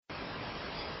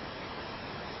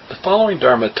following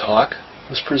Dharma talk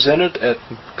was presented at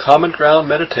Common Ground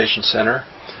Meditation Center,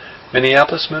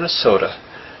 Minneapolis, Minnesota,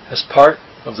 as part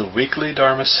of the weekly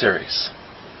Dharma series.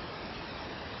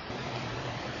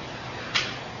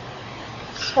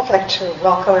 I'd like to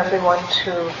welcome everyone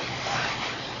to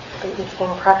the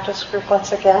evening practice group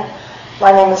once again.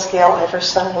 My name is Gail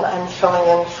Iverson, and I'm filling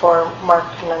in for Mark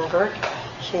Nunberg.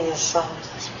 He's,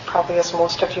 probably as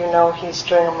most of you know, he's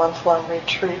doing a month-long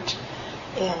retreat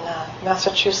in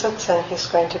Massachusetts, and he's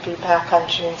going to be back on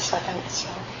June 2nd. So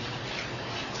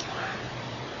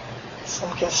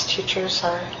some guest teachers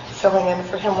are filling in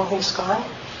for him while he's gone.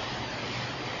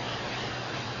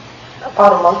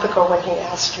 About a month ago, when he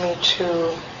asked me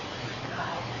to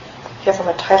give him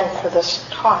a title for this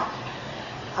talk,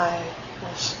 I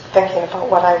was thinking about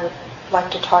what I would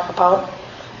like to talk about,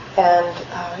 and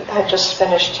I just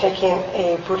finished taking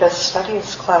a Buddhist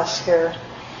studies class here,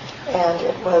 and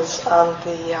it was on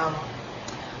the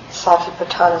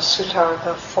Satipatthana Sutta,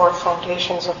 the Four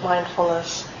Foundations of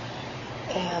Mindfulness.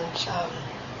 And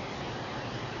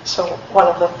so one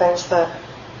of the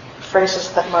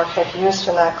phrases that Mark had used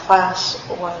in that class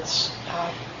was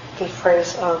the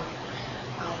phrase of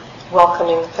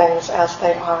welcoming things as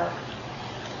they are.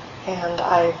 And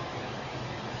I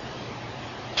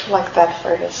like that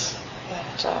phrase.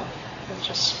 It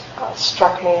just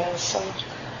struck me as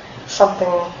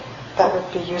something that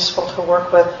would be useful to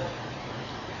work with.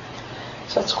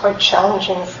 So it's quite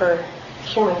challenging for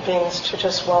human beings to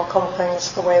just welcome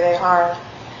things the way they are.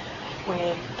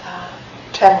 We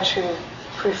tend to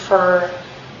prefer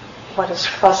what is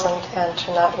pleasant and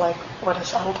to not like what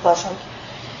is unpleasant.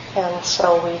 And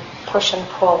so we push and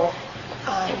pull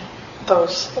on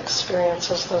those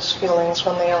experiences, those feelings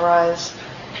when they arise.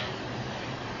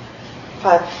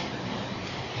 But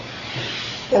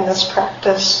in this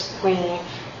practice, we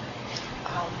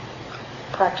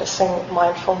practicing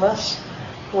mindfulness,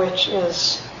 which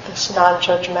is this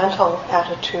non-judgmental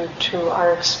attitude to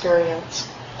our experience.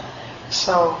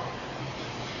 So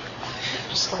I'd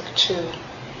just like to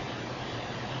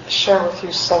share with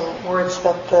you some words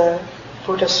that the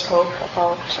Buddha spoke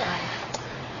about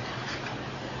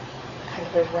kind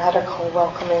of a radical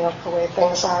welcoming of the way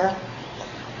things are.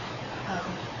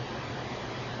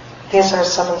 These are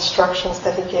some instructions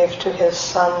that he gave to his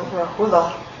son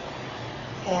Rahula,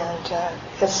 and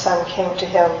his son came to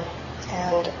him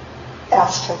and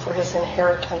asked him for his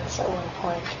inheritance at one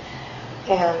point.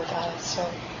 And so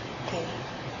the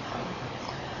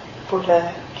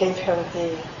Buddha gave him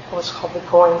what was called the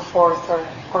going forth, or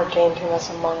ordained him as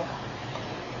a monk.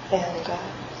 And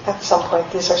at some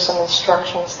point, these are some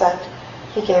instructions that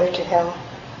he gave to him.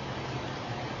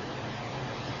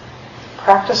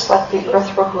 Practice like the earth,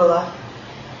 Rahula.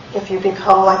 If you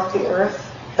become like the earth,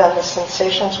 then the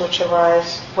sensations which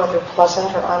arise, whether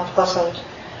pleasant or unpleasant,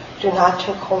 do not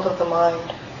take hold of the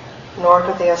mind, nor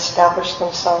do they establish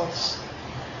themselves.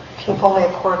 People may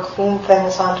pour clean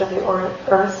things onto the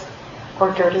earth,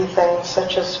 or dirty things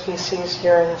such as feces,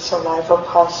 urine, saliva,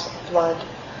 pus, blood.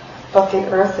 But the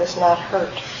earth is not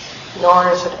hurt, nor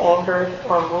is it angered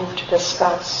or moved to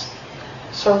disgust.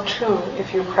 So too,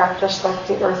 if you practice like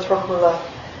the earth, Rahula,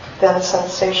 then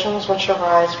sensations which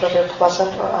arise, whether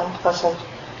pleasant or unpleasant,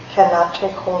 cannot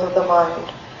take hold of the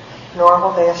mind, nor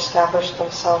will they establish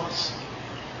themselves.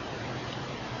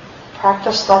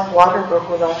 Practice like water,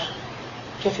 Rahula.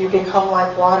 If you become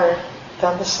like water,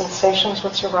 then the sensations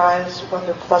which arise,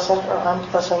 whether pleasant or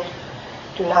unpleasant,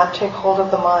 do not take hold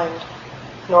of the mind,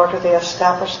 nor do they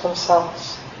establish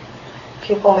themselves.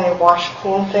 People may wash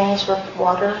clean things with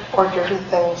water, or dirty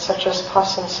things such as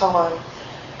pus and so on,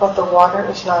 but the water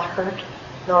is not hurt,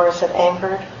 nor is it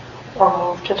angered or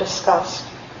moved to disgust.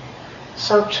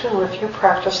 So too, if you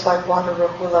practice like water,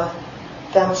 Rahula,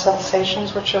 then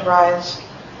sensations which arise,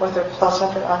 whether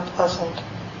pleasant or unpleasant,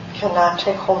 cannot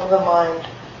take hold of the mind,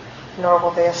 nor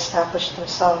will they establish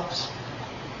themselves.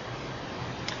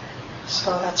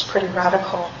 So that's pretty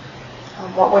radical.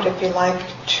 What would it be like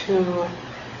to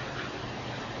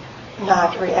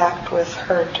not react with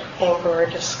hurt, anger, or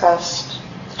disgust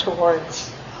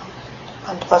towards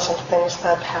unpleasant things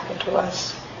that happen to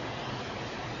us?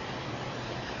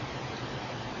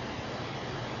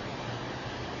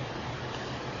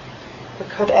 We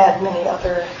could add many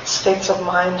other states of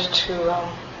mind to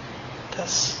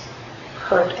this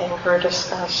hurt, anger,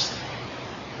 disgust.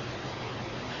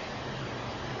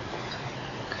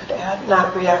 Could add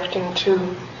not reacting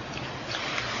to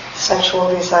sensual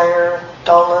desire,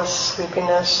 dullness,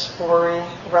 sleepiness, worry,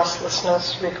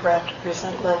 restlessness, regret,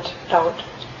 resentment, doubt.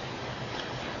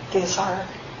 These are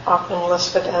often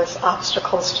listed as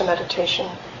obstacles to meditation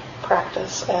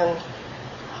practice, and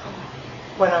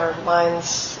when our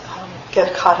minds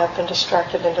get caught up and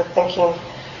distracted into thinking,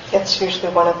 it's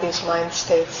usually one of these mind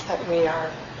states that we are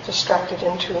distracted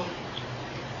into. Of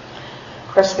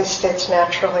course, these states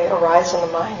naturally arise in the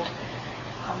mind.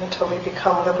 Until we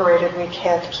become liberated, we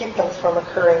can't keep them from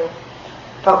occurring,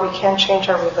 but we can change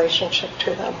our relationship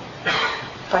to them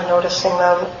by noticing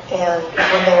them and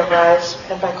when they arise,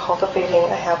 and by cultivating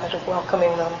a habit of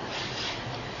welcoming them.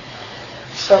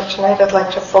 So tonight I'd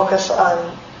like to focus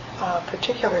on a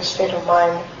particular state of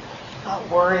mind,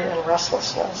 worry and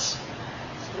restlessness.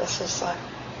 So this is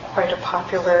quite a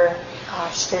popular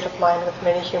state of mind with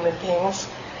many human beings.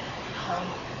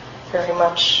 Very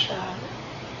much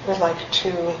we like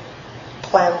to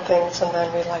plan things, and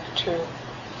then we like to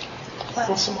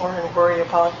plan some more and worry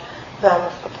about them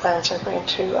if the plans are going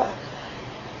to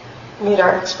meet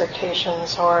our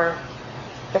expectations, or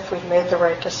if we've made the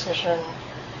right decision,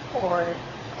 or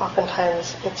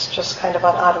oftentimes it's just kind of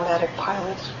on automatic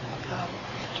pilot.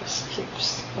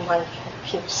 The mind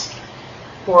keeps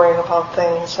worrying about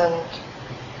things and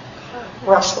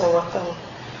wrestling with them.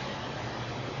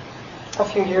 A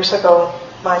few years ago,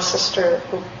 my sister,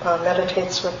 who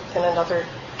meditates in another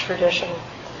tradition,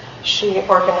 she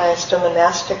organized a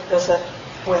monastic visit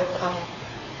with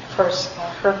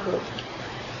her group,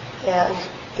 and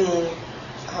they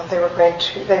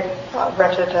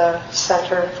rented a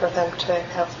center for them to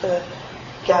have the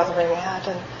gathering at,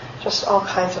 and just all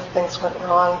kinds of things went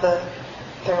wrong.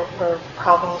 There were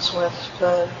problems with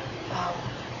the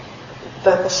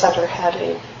center had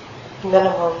a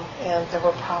minimum, and there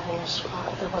were problems.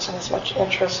 There wasn't as much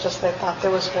interest as they thought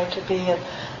there was going to be, and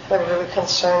they were really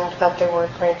concerned that they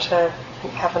weren't going to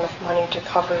have enough money to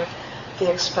cover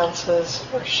the expenses,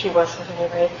 or she was at any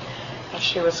rate.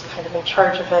 She was kind of in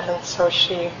charge of it, and so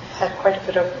she had quite a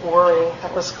bit of worry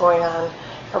that was going on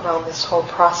around this whole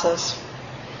process.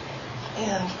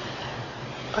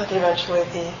 But eventually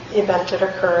the event did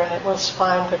occur, and it was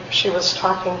fine, but she was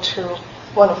talking to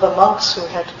one of the monks who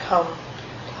had come,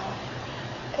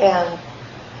 and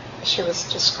she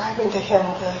was describing to him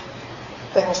the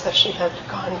things that she had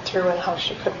gone through and how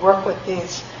she could work with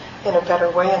these in a better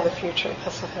way in the future,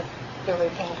 because it had really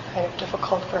been kind of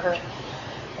difficult for her.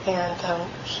 And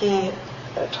he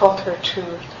told her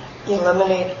to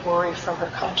eliminate worry from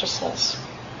her consciousness.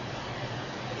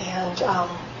 And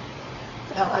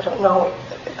now I don't know,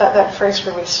 that phrase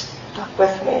really stuck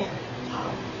with me.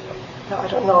 Now I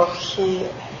don't know if he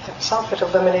himself had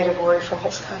eliminated worry from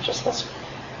his consciousness.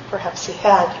 Perhaps he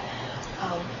had,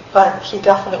 but he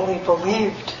definitely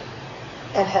believed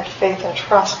and had faith and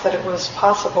trust that it was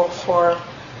possible for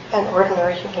an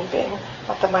ordinary human being.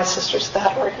 Not that my sister's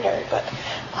that ordinary, but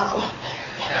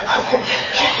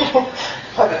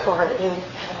but for an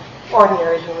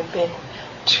ordinary human being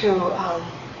to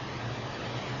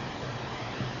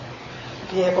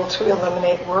be able to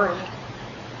eliminate worry.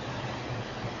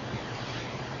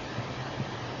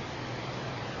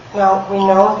 Now we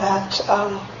know that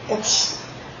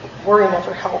worry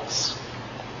never helps.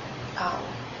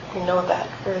 We know that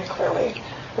very clearly.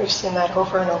 We've seen that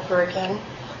over and over again.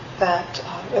 That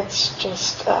it's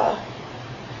just,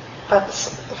 but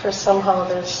for somehow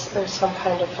there's some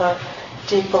kind of a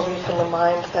deep belief in the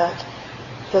mind that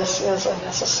this is a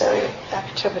necessary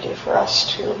activity for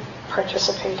us to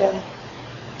participate in.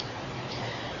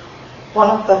 One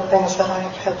of the things that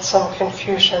I've had some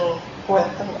confusion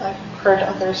with, and I've heard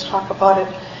others talk about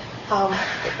it,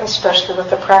 especially with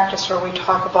the practice where we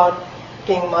talk about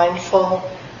being mindful,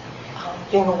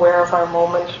 being aware of our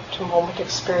moment-to-moment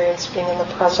experience, being in the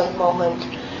present moment,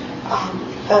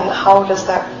 then how does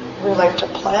that relate to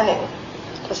planning?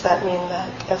 Does that mean that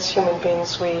as human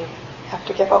beings we have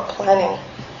to give up planning?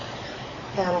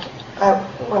 And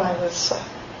when I was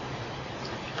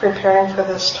preparing for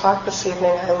this talk this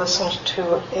evening, I listened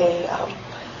to a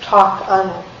talk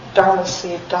on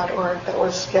dharmaseed.org that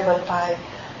was given by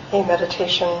a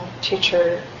meditation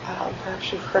teacher.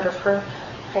 Perhaps you've heard of her.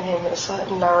 Her name is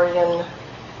Narayan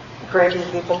Grady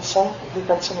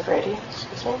Levinson Grady,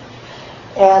 excuse me.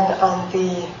 And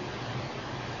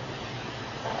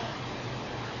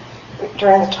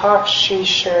during the talk, she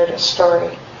shared a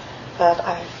story that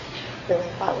I really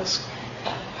thought was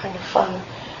kind of fun.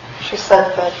 She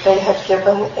said that they had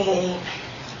given a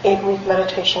 8-week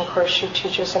meditation course. She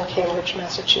teaches in Cambridge,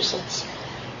 Massachusetts,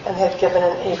 and they had given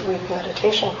an 8-week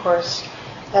meditation course.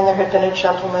 And there had been a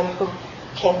gentleman who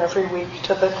came every week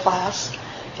to the class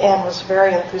and was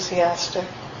very enthusiastic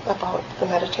about the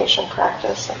meditation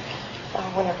practice. And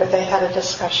whenever they had a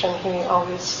discussion, he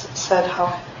always said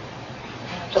how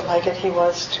delighted he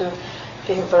was to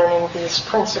be learning these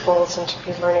principles and to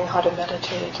be learning how to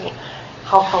meditate, and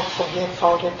how helpful he had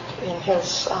found it in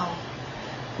his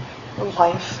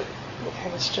life. He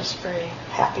was just very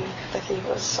happy that he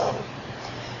was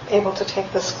able to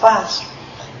take this class.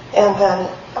 And then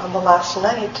on the last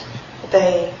night,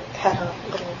 they had a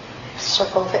little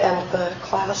circle to end the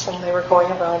class, and they were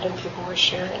going around and people were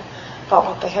sharing about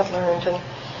what they had learned. And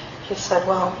he said,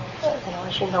 well,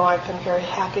 as you know, I've been very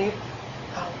happy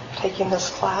taking this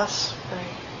class.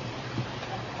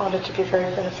 I found it to be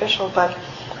very beneficial, but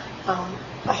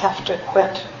I have to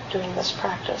quit doing this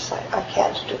practice. I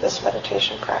can't do this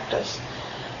meditation practice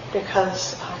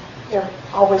because you're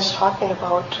always talking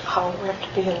about how we have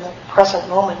to be in the present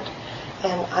moment.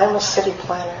 And I'm a city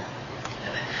planner.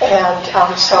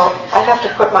 And so I'd have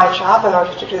to quit my job in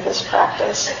order to do this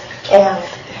practice. And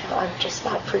I'm just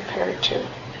not prepared to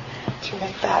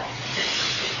make that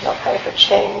kind of a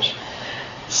change.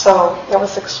 So it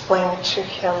was explained to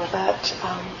him that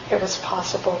it was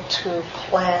possible to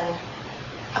plan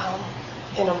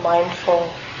in a mindful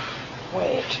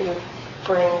way, to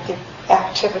bring the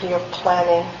activity of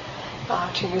planning,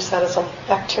 to use that as an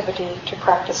activity to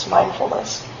practice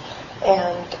mindfulness.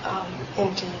 And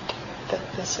indeed, that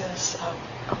this is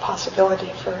a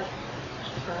possibility for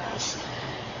us.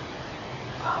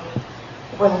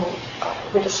 When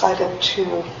we decided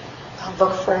to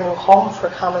look for a new home for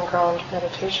Common Ground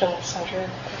Meditation Center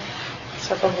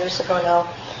several years ago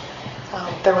now,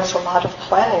 there was a lot of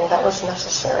planning that was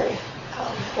necessary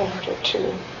in order to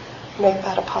make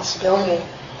that a possibility.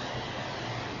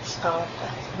 So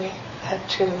we had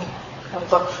to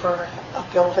look for a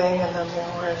building, and then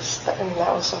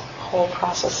that was a whole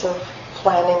process of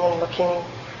planning and looking,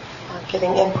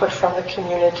 getting input from the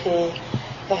community,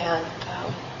 and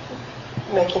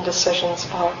making decisions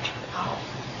about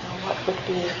what would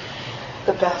be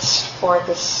the best for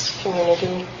this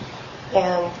community.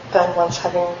 And then once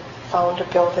having found a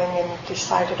building and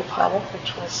decided upon it,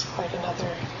 which was quite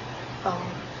another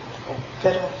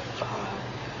bit of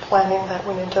planning that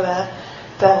went into that,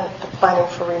 then the planning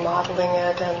for remodeling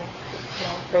it and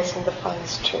raising the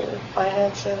funds to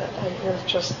finance it. And it was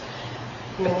just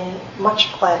much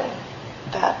planning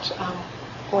that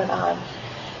went on.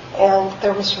 And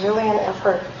there was really an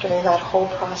effort during that whole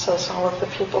process, all of the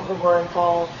people who were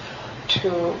involved,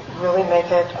 to really make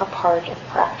it a part of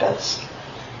practice.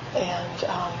 And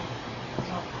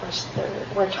of course, there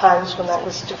were times when that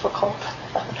was difficult,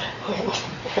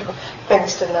 when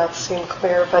things did not seem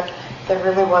clear, but there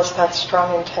really was that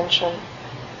strong intention.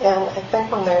 And I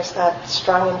think when there's that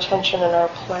strong intention in our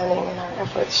planning and our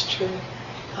efforts to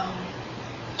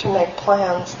make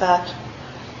plans, that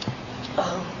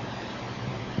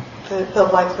the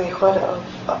likelihood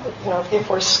of, if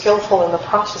we're skillful in the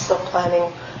process of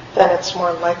planning, then it's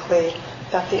more likely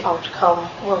that the outcome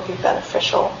will be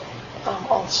beneficial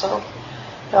also.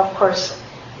 Now, of course,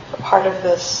 part of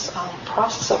this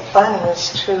process of planning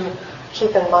is to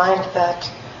keep in mind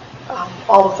that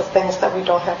all of the things that we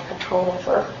don't have control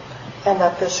over, and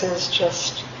that this is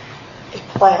just a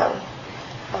plan,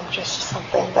 just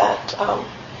something that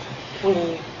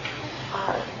we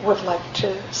would like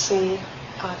to see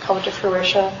come to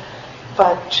fruition,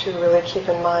 but to really keep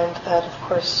in mind that, of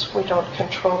course, we don't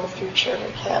control the future.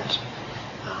 We can't.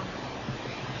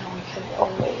 We can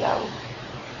only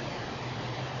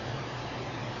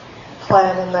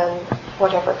plan, and then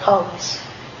whatever comes,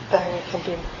 then we can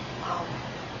be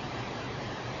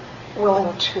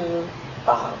willing to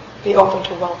be open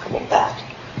to welcoming that,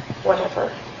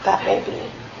 whatever that may be.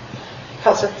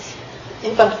 Because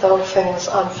even though things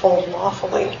unfold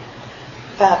lawfully,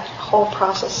 that whole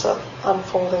process of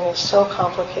unfolding is so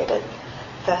complicated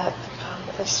that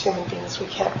as human beings we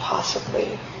can't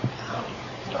possibly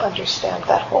understand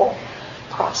that whole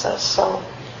process. So,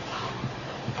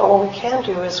 but what we can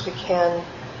do is we can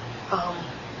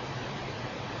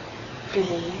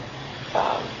be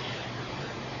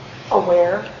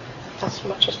aware as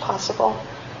much as possible,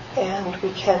 and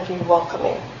we can be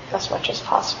welcoming as much as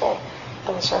possible.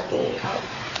 Those are the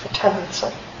tenets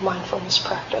of mindfulness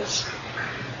practice.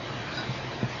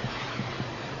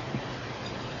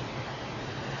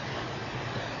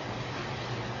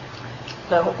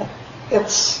 Now,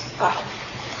 it's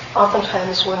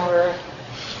oftentimes when we're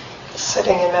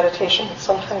sitting in meditation,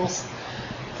 sometimes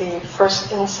the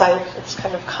first insight, it's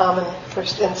kind of common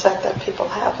first insight that people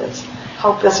have, is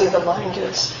how busy the mind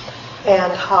is,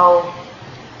 and how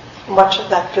much of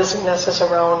that busyness is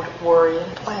around worry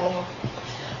and planning.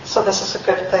 So this is a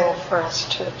good thing for us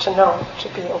to know, to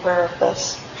be aware of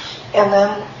this. And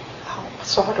then,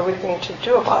 so what are we going to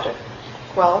do about it?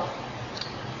 Well,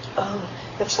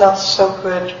 it's not so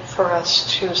good for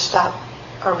us to stop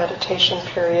our meditation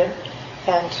period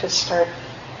and to start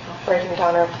writing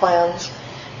down our plans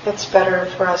it's better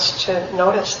for us to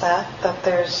notice that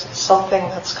there's something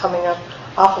that's coming up.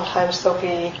 Oftentimes there'll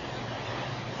be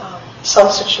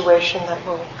some situation that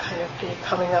will kind of be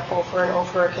coming up over and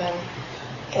over again,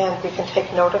 and we can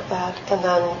take note of that, and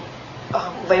then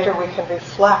later we can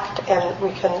reflect and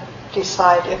we can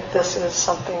decide if this is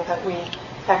something that we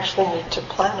actually need to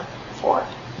plan for.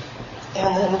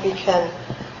 And then we can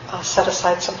set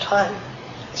aside some time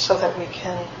so that we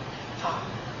can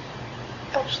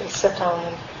actually sit down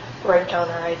and write down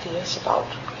our ideas about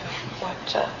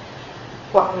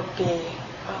what would be,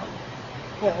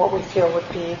 what we feel would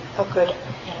be a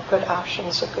good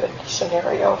options, a good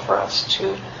scenario for us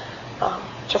to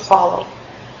follow.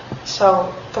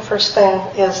 So the first thing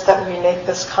is that we make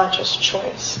this conscious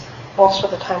choice. Most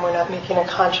of the time we're not making a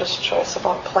conscious choice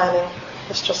about planning.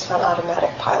 It's just on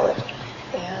automatic pilot.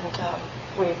 And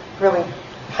we really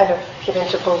kind of get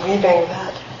into believing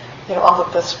that all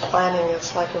of this planning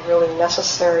is like a really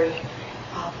necessary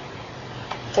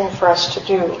thing for us to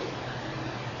do.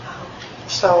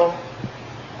 So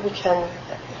we can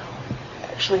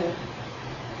actually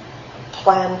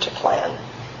plan to plan,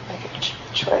 make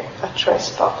a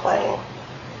choice about planning.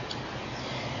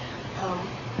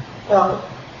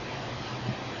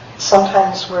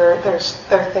 Sometimes there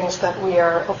are things that we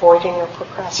are avoiding or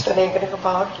procrastinating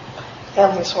about,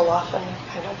 and these will often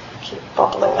kind of keep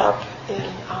bubbling up in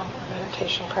our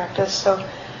meditation practice. So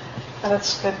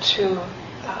it's good to,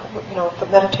 the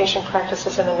meditation practice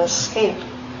isn't an escape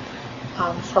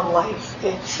from life.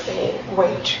 It's a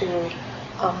way to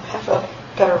have a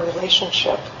better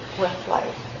relationship with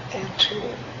life, and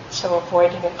so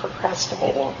avoiding and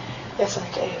procrastinating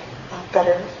isn't a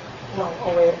better,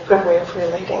 a good way of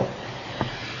relating.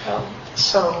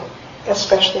 So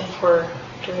especially if we're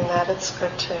doing that, it's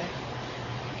good to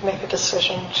make a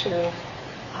decision to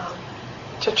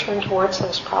turn towards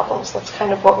those problems. That's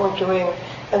kind of what we're doing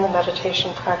in the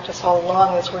meditation practice all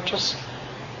along. Is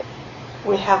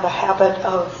we have a habit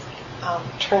of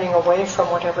turning away from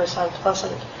whatever's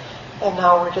unpleasant, and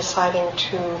now we're deciding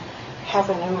to have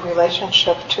a new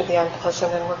relationship to the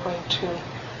unpleasant, and we're going to,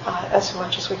 as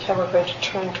much as we can, we're going to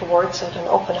turn towards it and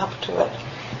open up to it.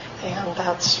 And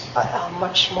that's a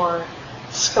much more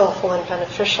skillful and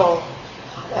beneficial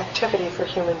activity for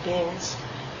human beings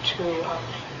to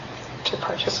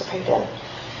participate in.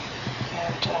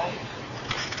 And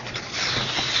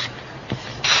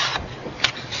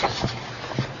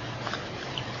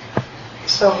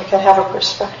so we can have a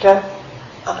perspective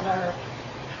on our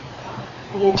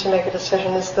need to make a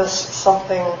decision. Is this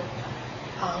something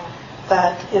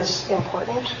that is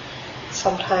important?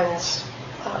 Sometimes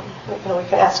we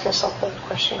can ask yourself the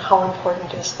question, how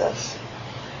important is this?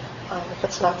 If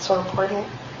it's not so important,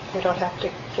 we don't have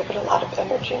to give it a lot of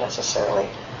energy necessarily.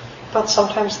 But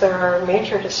sometimes there are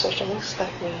major decisions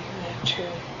that we need to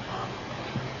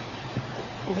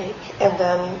make, and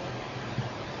then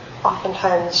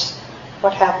oftentimes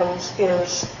what happens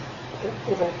is,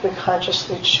 even if we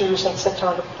consciously choose and sit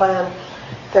down to plan,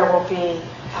 there will be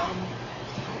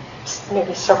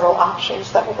maybe several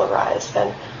options that will arise,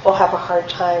 and we'll have a hard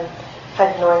time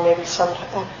kind of knowing maybe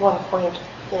at one point,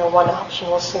 one option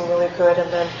will seem really good, and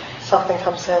then something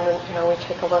comes in and, we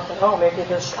take a look and, maybe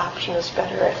this option is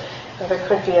better. And there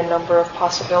could be a number of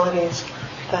possibilities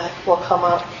that will come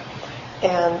up,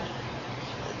 and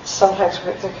sometimes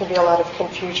there can be a lot of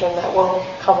confusion that will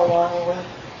come along with,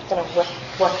 with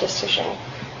what decision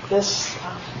is,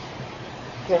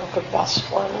 the best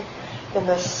one in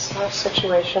this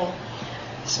situation.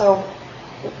 So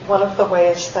one of the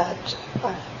ways that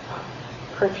I've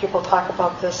heard people talk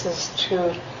about this is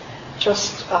to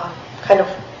just kind of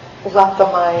let the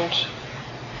mind,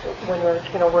 when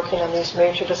we're working on these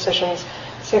major decisions,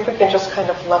 see if we can just kind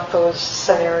of let those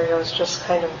scenarios just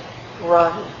kind of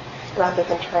run, rather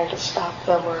than trying to stop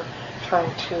them or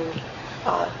trying to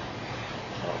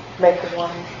make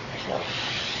one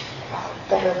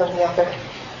better than the other.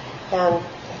 And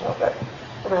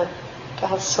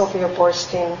Sylvia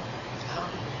Boorstein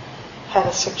had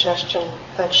a suggestion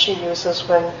that she uses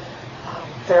when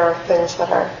there are things that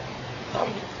are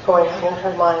going on in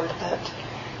her mind that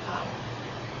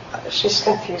she's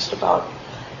confused about.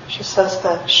 She says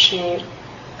that she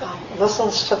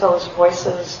listens to those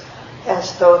voices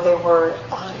as though they were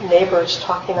neighbors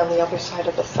talking on the other side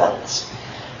of the fence.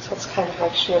 So it's kind of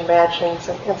like she imagines,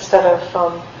 instead of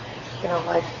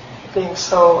like being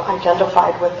so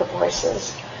identified with the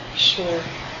voices, she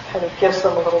kind of gives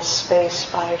them a little space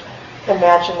by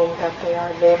imagining that they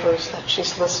are neighbors that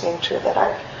she's listening to that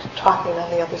are talking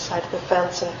on the other side of the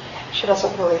fence, and she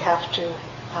doesn't really have to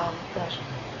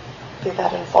be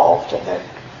that involved in their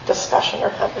discussion or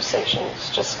conversation. It's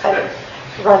just kind of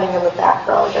running in the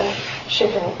background, and she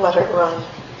can let it run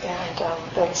and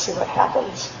then see what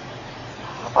happens.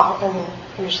 I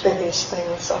mean, usually these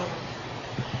things,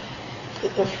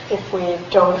 if we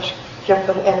don't give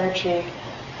them energy,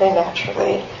 they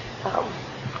naturally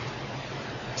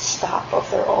stop of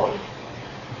their own.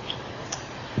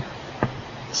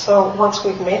 So once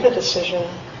we've made a decision,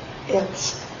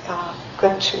 it's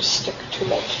good to stick to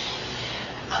it.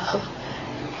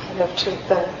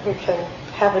 Then we can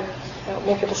have it,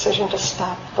 make a decision to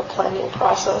stop the planning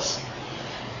process,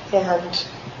 and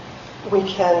we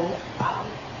can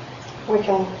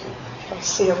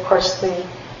see, of course, there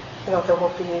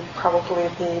will be probably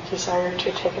the desire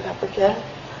to take it up again.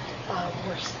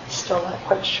 We're still not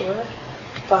quite sure,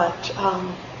 but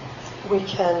we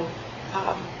can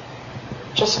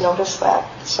just notice that.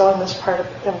 So in the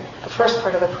first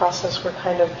part of the process, we're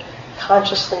kind of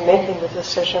consciously making the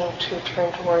decision to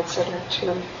turn towards it and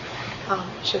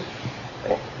to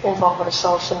involve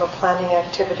ourselves in the planning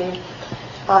activity.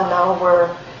 Now we're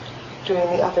doing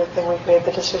the other thing. We've made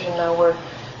the decision. Now we're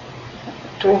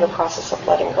doing the process of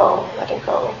letting go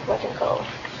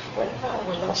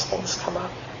when those things come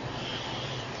up.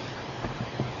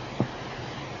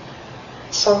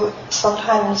 So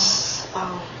sometimes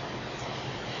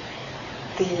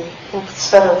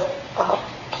instead of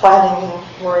planning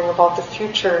and worrying about the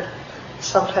future,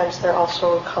 sometimes there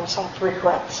also comes up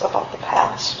regrets about the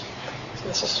past. So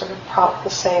this is sort of the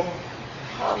same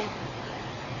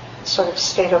sort of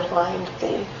state of mind,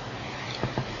 the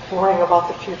worrying about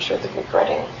the future, the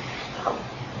regretting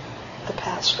the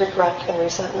past. Regret and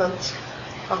resentments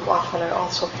often are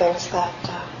also things that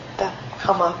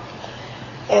come up.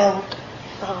 And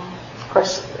of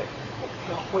course,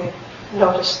 we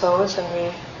notice those,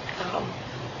 and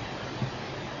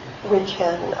we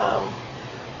can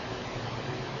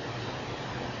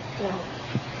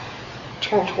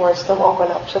turn towards them, open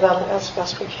up to them as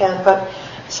best we can. But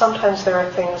sometimes there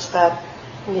are things that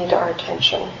need our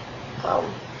attention.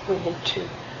 We need to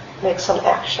make some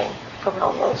action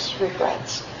around those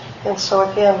regrets. And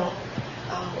so again,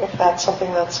 if that's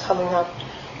something that's coming up,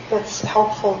 it's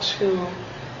helpful to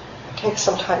take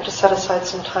some time, to set aside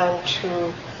some time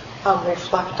to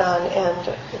reflect on,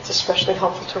 and it's especially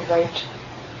helpful to write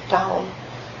down,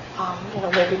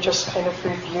 maybe just kind of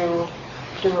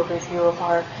do a review of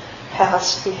our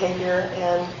past behavior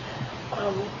and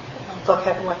look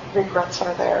at what regrets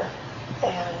are there.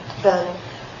 And then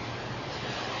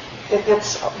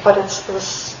it's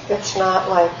not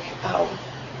like,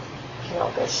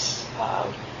 this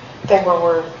thing where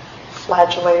we're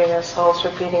flagellating ourselves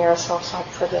or beating ourselves up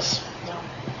for this,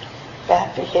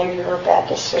 bad behavior or bad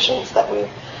decisions that we've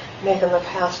made in the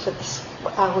past.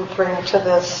 We bring to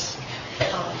this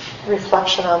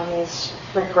reflection on these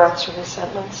regrets or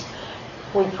resentments,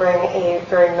 we bring a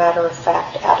very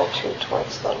matter-of-fact attitude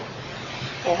towards them.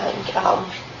 And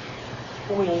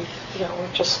we're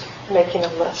just making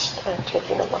a list and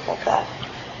taking a look at that.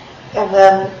 And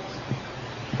then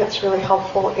it's really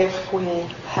helpful if we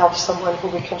have someone who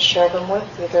we can share them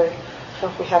with, either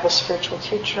if we have a spiritual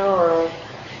teacher or a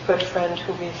good friend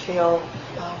who we feel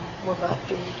will not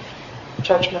be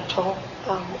judgmental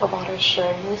about us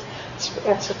sharing these.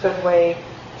 It's a good way,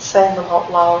 saying them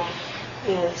out loud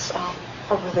is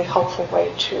a really helpful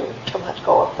way to let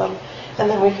go of them. And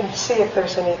then we can see if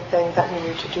there's anything that we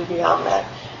need to do beyond that.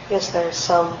 Is there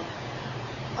some,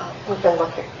 we can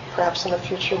look at perhaps in the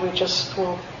future, we just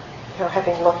will,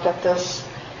 having looked at this,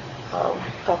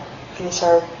 but these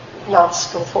are not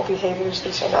skillful behaviors,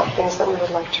 these are not things that we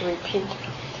would like to repeat.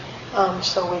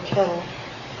 So we can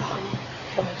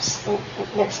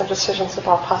make some decisions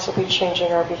about possibly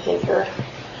changing our behavior,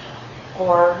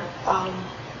 or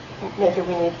maybe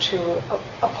we need to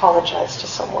apologize to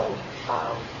someone.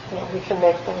 We can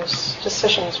make those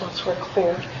decisions once we're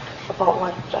clear about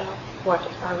what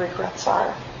our regrets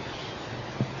are.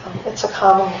 It's a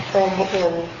common thing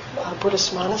in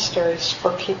Buddhist monasteries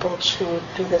for people to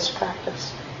do this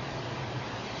practice.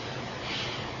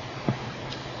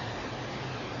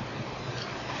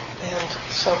 And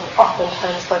so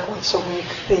oftentimes, like once a week,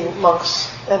 the monks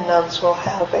and nuns will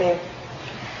have a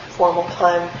formal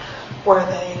time where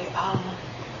they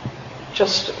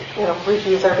just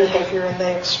review their behavior, and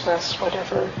they express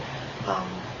whatever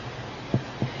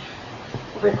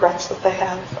regrets that they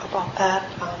have about that,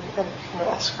 and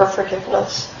ask for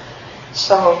forgiveness.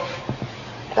 So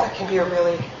that can be a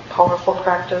really powerful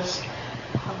practice.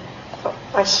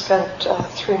 I spent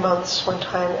 3 months one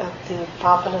time at the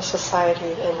Bhavana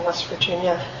Society in West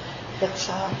Virginia. It's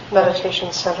a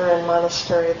meditation center and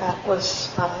monastery that was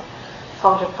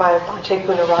founded by Bhante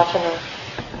Gunaratana.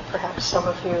 Perhaps some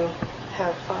of you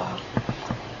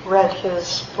read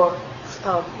his book,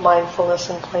 Mindfulness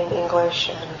in Plain English,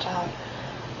 and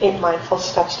 8 Mindful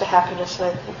Steps to Happiness,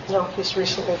 and I know he's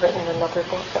recently written another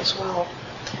book as well.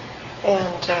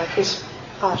 And he's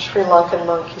a Sri Lankan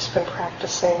monk. He's been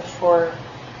practicing for,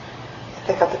 I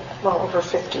think, over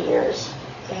 50 years.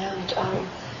 And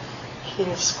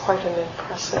he's quite an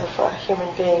impressive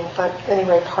human being. But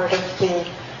anyway, part of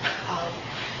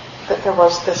that there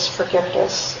was this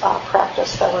forgiveness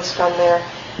practice that was done there.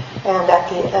 And at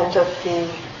the end of the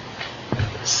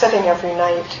sitting every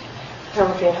night, there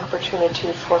would be an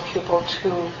opportunity for people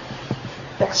to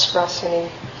express any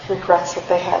regrets that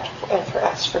they had and for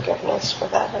ask forgiveness for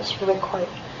that. It was really quite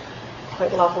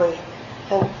lovely.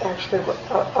 And actually,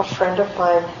 a friend of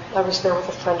mine, I was there with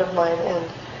a friend of mine, and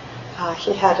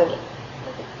he had a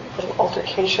little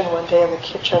altercation one day in the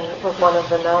kitchen with one of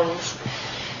the nuns.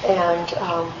 And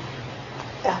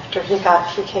after he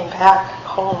came back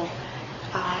home,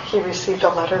 he received a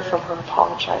letter from her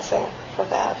apologizing for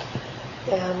that.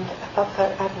 And I thought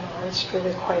that, I don't know, I was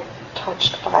really quite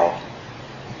touched by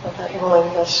that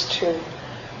willingness to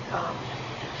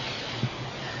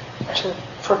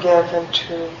forgive and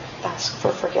to ask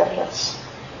for forgiveness.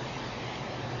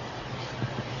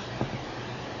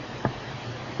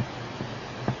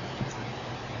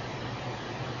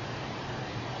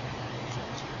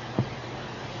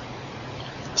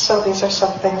 So these are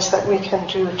some things that we can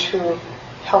do to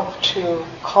help to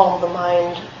calm the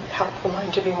mind, help the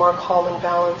mind to be more calm and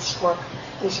balanced, more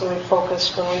easily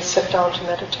focused when we sit down to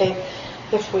meditate.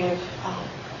 If we've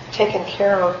taken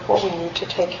care of what we need to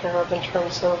take care of in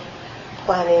terms of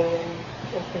planning and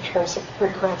in terms of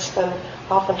regrets, then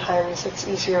oftentimes it's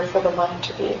easier for the mind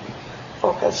to be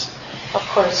focused. Of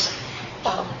course,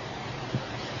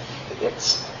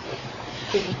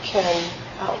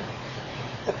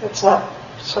 it's not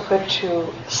so good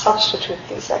to substitute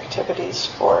these activities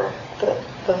for the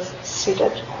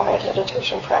seated quiet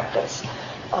meditation practice.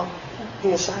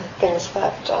 These are things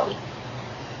that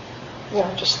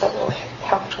that will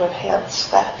help to enhance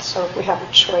that. So if we have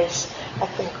a choice, I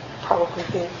think probably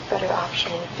the better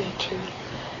option would be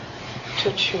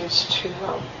to choose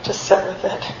to sit with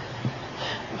it.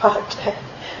 But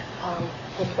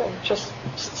just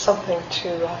something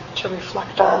to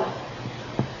reflect on.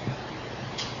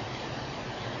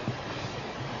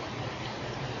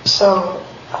 So,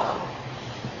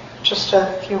 just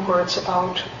a few words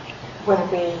about when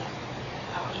we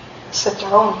sit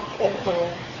down and when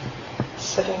we're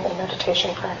sitting in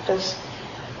meditation practice,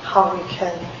 how we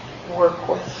can work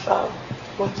with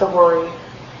the worry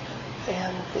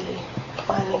and the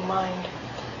planning mind.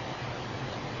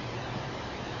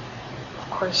 Of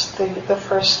course, the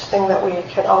first thing that we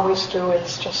can always do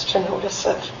is just to notice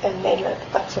it and name it.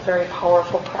 That's a very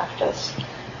powerful practice,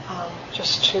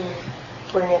 just to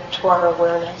bring it to our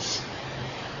awareness.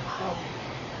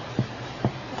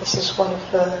 This is one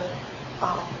of the,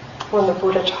 when the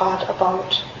Buddha taught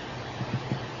about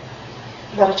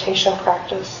meditation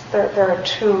practice, there are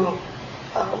 2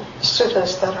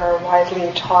 suttas that are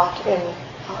widely taught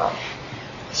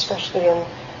especially in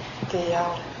the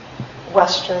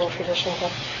Western tradition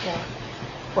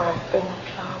where I've been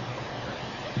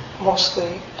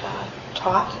mostly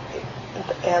taught,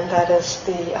 and that is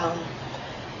the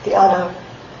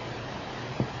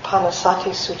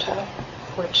Anapanasati Sutta,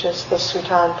 which is the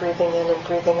sutta on breathing in and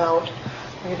breathing out,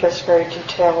 where it gives very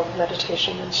detailed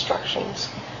meditation instructions.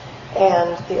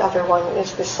 And the other one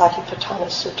is the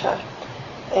Satipatthana Sutta,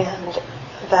 and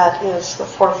that is the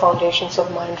 4 foundations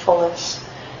of mindfulness.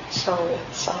 So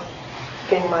it's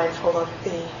being mindful of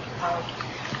the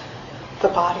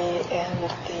body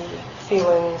and the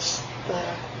feelings, the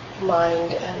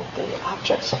mind, and the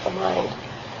objects of the mind.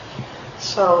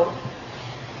 So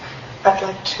I'd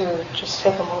like to just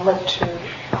take a moment to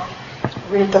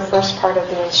read the first part of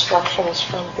the instructions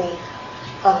from the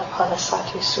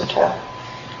Anapanasati Sutta.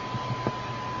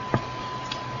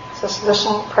 It says,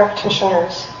 "Listen,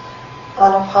 practitioners,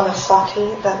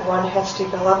 Anapanasati that one has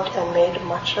developed and made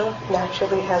much of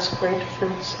naturally has great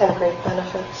fruits and great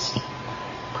benefits.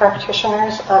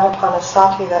 Practitioners,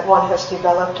 Anapanasati that one has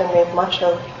developed and made much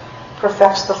of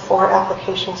perfects the 4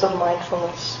 applications of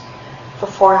mindfulness. The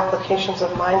 4 applications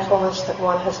of mindfulness that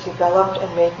one has developed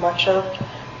and made much of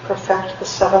perfect the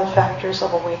 7 factors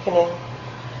of awakening.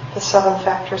 The 7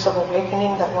 factors of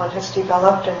awakening that one has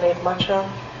developed and made much of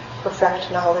perfect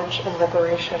knowledge and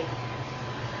liberation.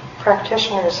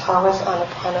 Practitioners, how is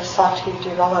Anapanasati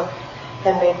developed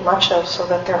and made much of so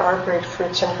that there are great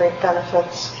fruits and great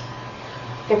benefits?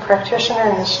 A practitioner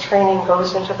in this training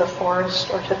goes into the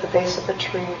forest or to the base of a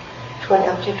tree, to an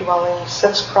empty dwelling,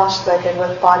 sits cross-legged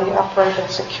with body upright and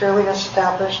securely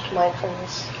established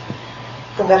mindfulness.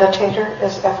 The meditator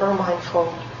is ever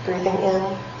mindful, breathing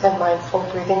in and mindful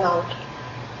breathing out.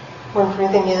 When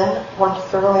breathing in, one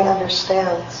thoroughly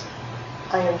understands,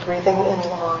 I am breathing in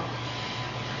long.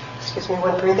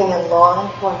 When breathing in long,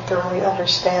 one thoroughly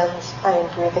understands, I am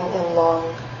breathing in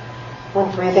long. When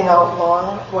breathing out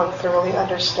long, one thoroughly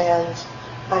understands,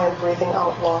 I am breathing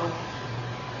out long.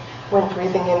 When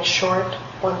breathing in short,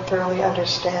 one thoroughly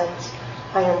understands,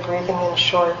 I am breathing in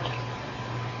short.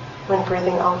 When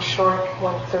breathing out short,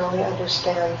 one thoroughly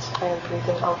understands, I am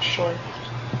breathing out short.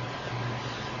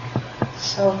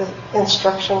 So the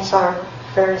instructions are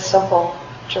very simple,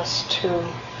 just to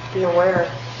be aware.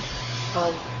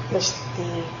 Is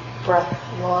the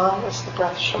breath long? Is the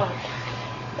breath short?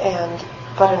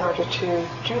 But in order to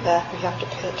do that, we have to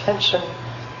pay attention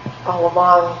all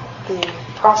along the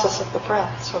process of the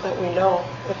breath, so that we know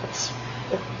if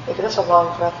it is a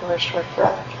long breath or a short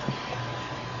breath.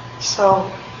 So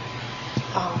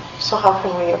how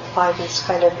can we apply these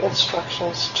kind of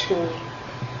instructions to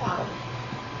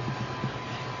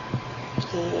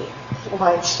the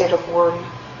mind state of worry?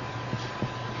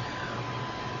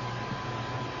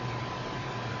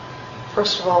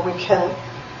 First of all, we can,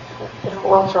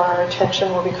 we'll draw our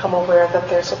attention, we'll become aware that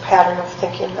there's a pattern of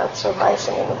thinking that's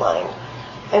arising in the mind.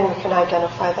 And we can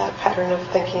identify that pattern of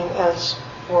thinking as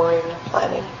worrying or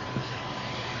planning.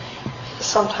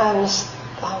 Sometimes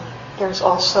there's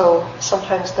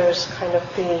kind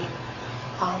of the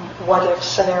what if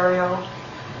scenario.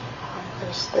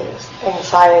 There's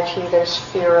anxiety, there's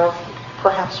fear of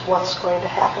perhaps what's going to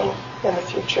happen in the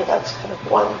future. That's kind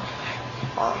of one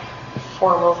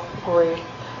form of worry.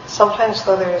 Sometimes,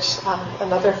 though, there's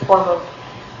another form of,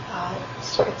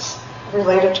 so it's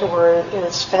related to worry,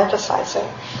 is fantasizing.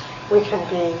 We can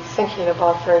be thinking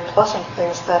about very pleasant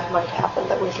things that might happen,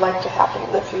 that we'd like to happen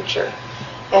in the future,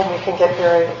 and we can get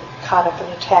very caught up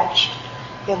and attached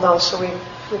in those. So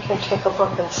we can take a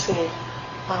look and see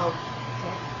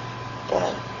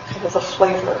the kind of the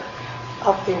flavor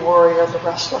of the worry or the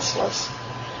restlessness.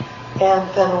 And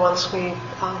then once we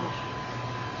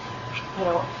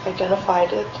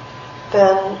identified it,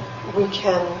 then we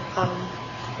can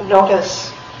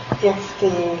notice if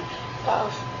the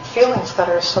feelings that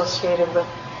are associated with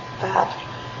that,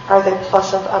 are they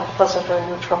pleasant, unpleasant, or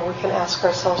neutral? We can ask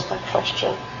ourselves that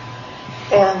question.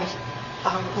 And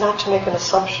not to make an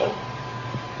assumption,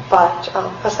 but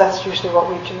because that's usually what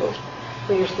we do.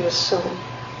 We usually assume.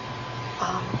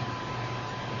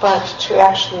 But to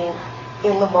actually,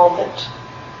 in the moment,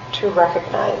 to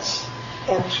recognize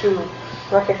and to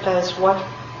recognize what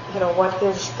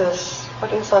is this,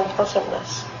 what is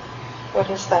unpleasantness? What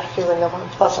is that feeling of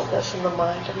unpleasantness in the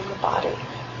mind and in the body?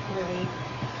 Really,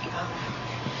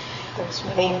 there's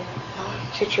many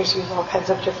teachers use all kinds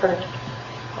of different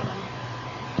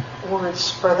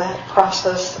words for that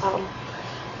process.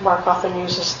 Mark often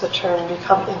uses the term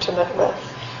become intimate with.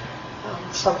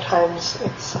 Sometimes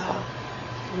it's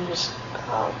used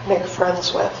make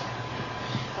friends with.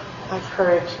 I've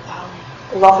heard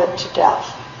love it to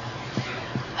death.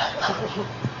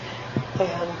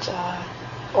 And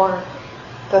or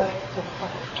what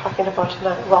I'm talking about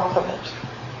tonight, welcome it.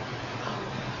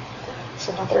 It's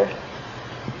another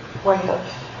way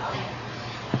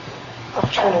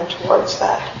of turning towards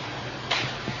that.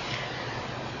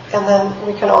 And then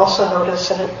we can also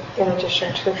notice, in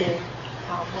addition to the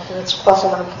whether it's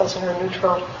pleasant, unpleasant, or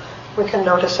neutral, we can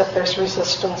notice if there's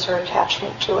resistance or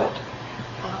attachment to it.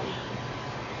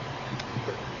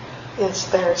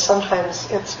 Sometimes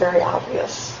it's very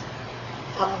obvious.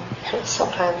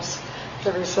 Sometimes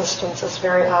the resistance is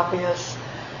very obvious,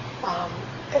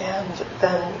 and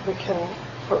then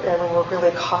we're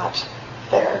really caught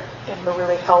there, and we're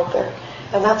really held there.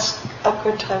 And that's a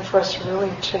good time for us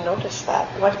really to notice that.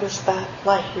 What is that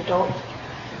like? We don't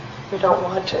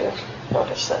want to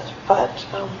notice it, but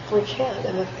we can,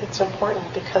 and it's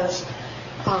important because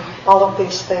all of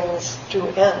these things do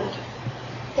end,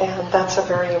 and that's a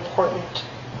very important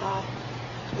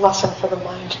lesson for the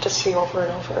mind to see over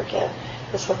and over again,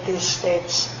 is that these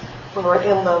states, when we're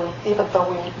in them, even though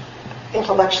we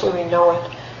intellectually we know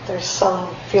it, there's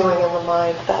some feeling in the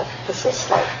mind that this is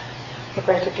like we're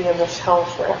going to be in this hell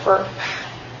forever.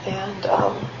 And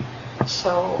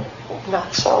so,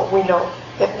 not so. We know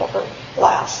it never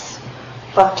lasts.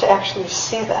 But to actually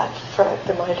see that, for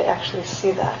the mind to actually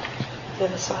see that,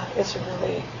 is a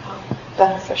really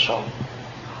beneficial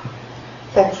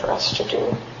thing for us to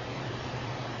do.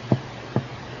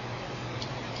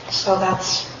 So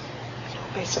that's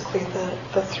basically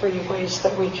the three ways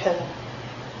that we can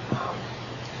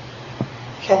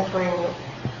bring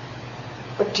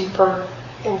a deeper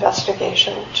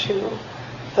investigation to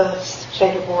the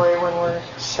state of worry when we're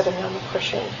sitting on the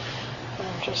cushion.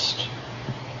 Just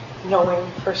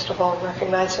knowing, first of all,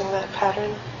 recognizing that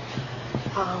pattern.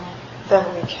 Then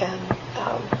we can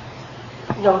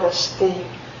notice the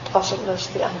pleasantness,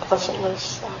 the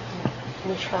unpleasantness,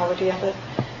 neutrality of it.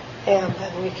 And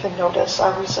then we can notice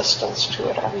our resistance to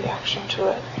it, our reaction to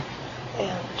it.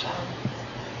 And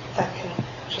that can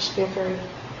just be a very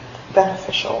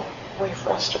beneficial way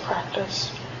for us to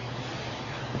practice.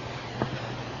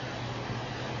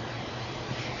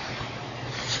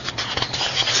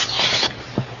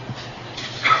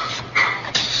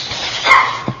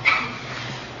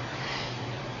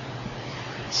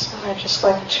 So I'd just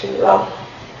like to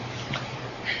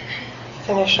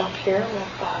finish up here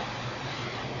with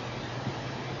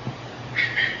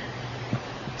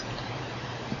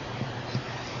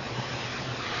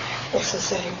this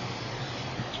is a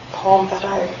poem that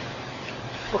I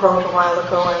wrote a while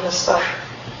ago. I was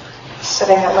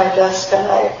sitting at my desk and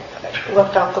I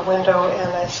looked out the window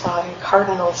and I saw a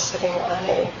cardinal sitting on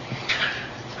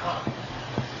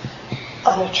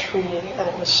a tree, and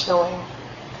it was snowing.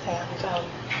 And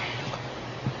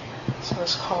so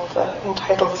it's called,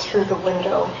 entitled Through the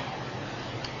Window.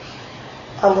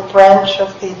 On the branch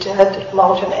of the dead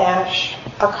mountain ash,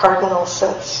 a cardinal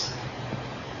sits.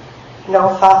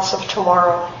 No thoughts of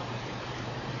tomorrow,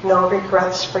 no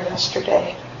regrets for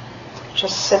yesterday,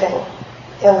 just sitting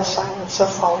in the silence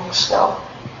of falling snow.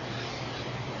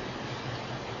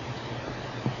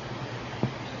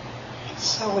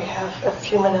 So we have a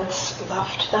few minutes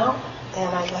left now,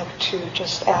 and I'd like to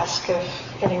just ask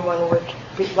if anyone would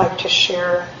like to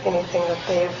share anything that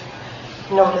they've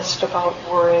noticed about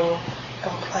worrying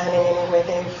and planning, any way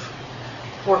they've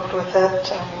worked with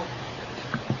it,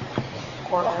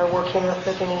 or are working with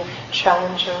it, any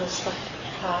challenges that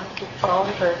you found,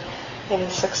 or any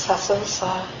successes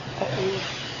that you've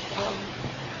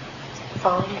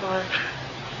found, or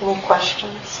any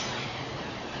questions?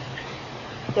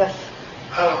 Yes?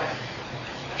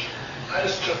 I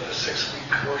just took the 6-week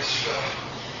course.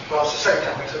 Well, it's the second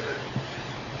time I took it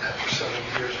after 7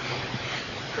 years.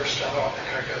 First time, I don't think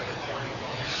I got the learning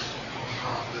bonus.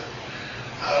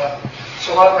 So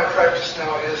a lot of my practice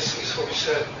now is what you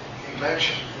said, you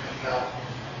mentioned, and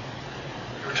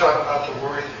you were talking about the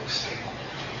worry thing, Steve.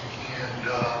 And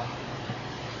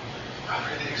I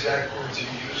forget the exact words you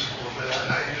used for, but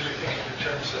I usually think in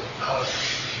terms of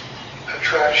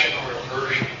attraction or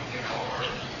aversion, or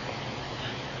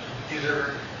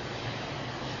either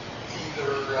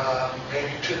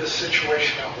maybe to the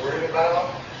situation I'm worried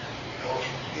about,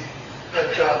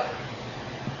 but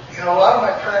a lot of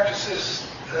my practices,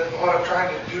 what I'm trying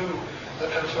to do,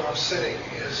 sometimes when I'm sitting,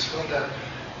 is when the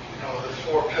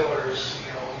 4 pillars,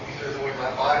 either the way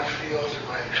my body feels or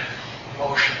my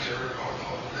emotions or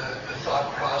the thought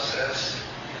process,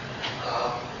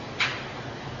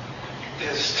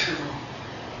 is to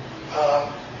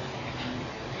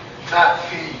not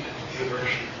feed the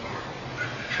aversion or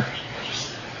attraction, just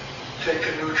take a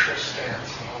neutral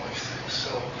stance on all these things.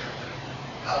 So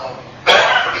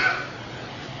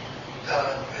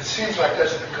it seems like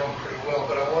that's been going pretty well,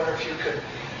 but I wonder if you could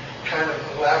kind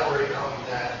of elaborate on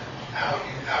that, how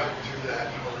you do that,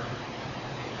 or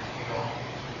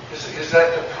is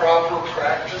that the proper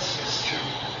practice? Is to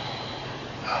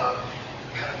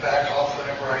kind of back off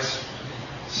whenever I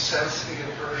sense the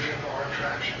aversion or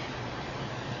attraction?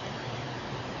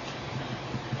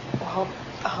 Well,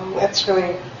 it's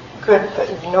really good that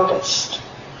you've noticed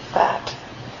that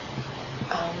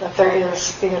there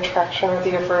is the attraction or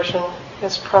the aversion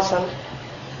is present.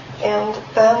 And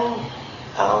then,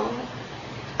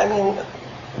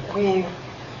 we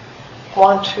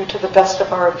want to the best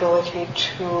of our ability,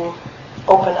 to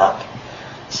open up.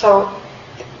 So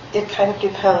it kind of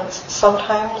depends.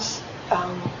 Sometimes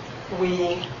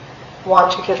we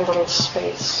want to get a little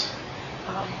space.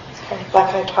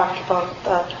 Like I talked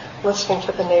about, listening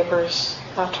to the neighbors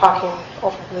talking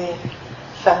over the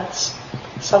fence.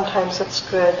 Sometimes it's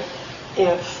good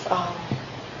if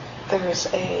there's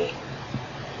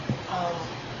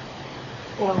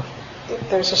if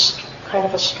there's a kind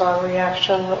of a strong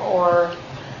reaction, or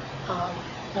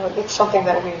it's something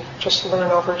that we just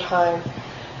learn over time.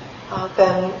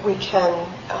 Then we can,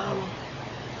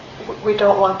 we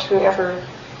don't want to ever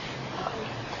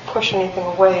push anything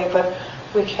away, but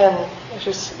we can, I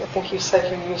think you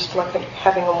said you used like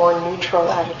having a more neutral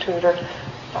attitude, or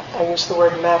I use the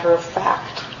word matter of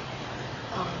fact.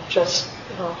 Just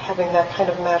having that kind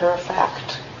of matter of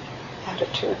fact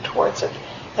attitude towards it,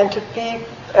 and to be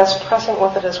as present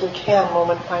with it as we can,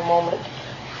 moment by moment,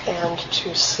 and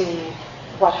to see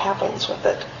what happens with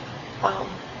it.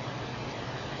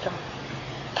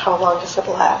 how long does it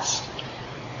last,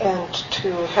 and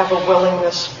to have a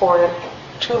willingness for it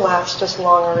to last as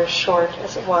long or as short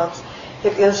as it wants.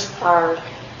 It is our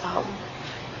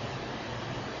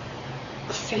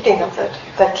feeding of it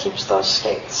that keeps those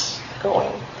states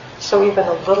going. So even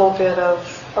a little bit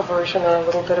of aversion or a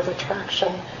little bit of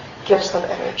attraction gives them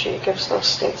energy, gives those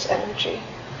states energy.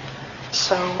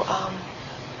 So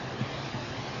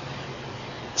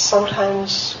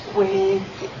sometimes we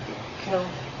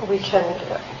can,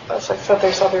 as I said,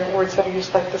 there's other words that are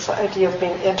used, like this idea of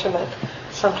being intimate.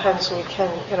 Sometimes we can,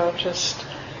 just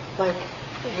like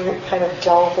really kind of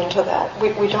delve into that.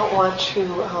 We don't want to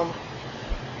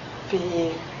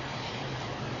be,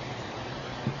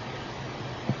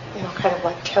 kind of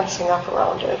like tensing up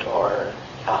around it or,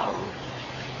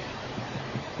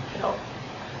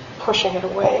 pushing it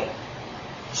away.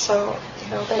 So,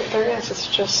 there is. It's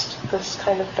just this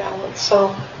kind of balance.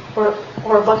 So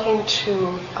we're looking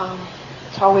to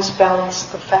always balance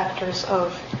the factors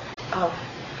of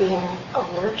being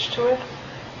alert to it,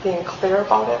 being clear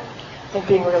about it, and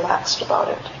being relaxed about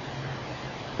it.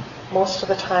 Most of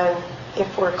the time,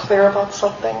 if we're clear about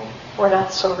something, we're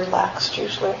not so relaxed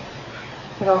usually.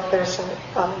 If there's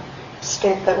a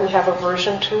state that we have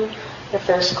aversion to, if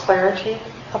there's clarity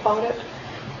about it,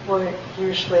 we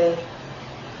usually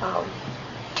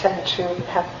tend to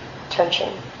have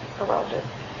tension around it.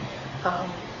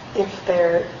 If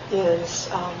there is,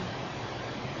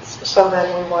 so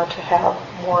then we want to have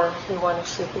more, we want to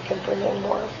see if we can bring in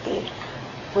more of the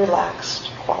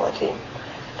relaxed quality.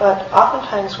 But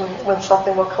oftentimes when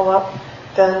something will come up,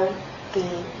 then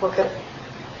we'll get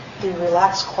the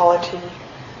relaxed quality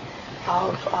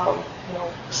of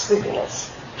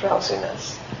sleepiness,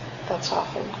 drowsiness. That's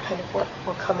often kind of what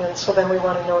will come in. So then we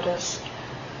want to notice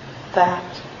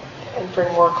that and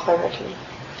bring more clarity.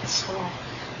 So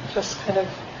just kind of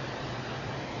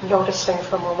noticing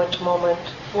from moment to moment,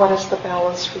 what is the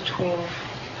balance between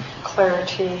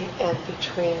clarity and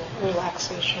between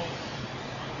relaxation.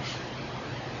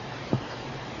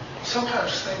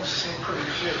 Sometimes things seem pretty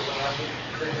clear when I'm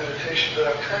doing meditation, but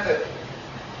I've kind of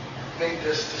made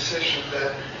this decision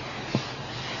that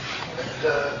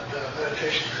the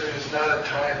meditation period is not a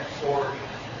time for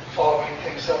following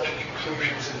things up to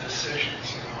conclusions and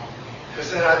decisions,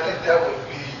 because then I think that would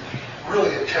be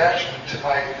really attachment to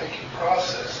my thinking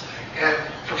process and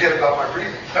forget about my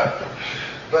breathing.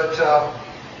 But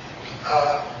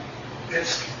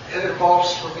it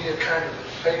involves for me a kind of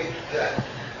faith that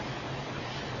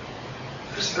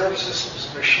this nervous system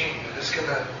is a machine that is going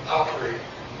to operate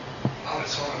on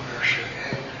its own inertia,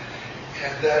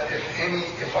 and that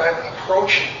if I'm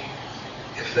approaching,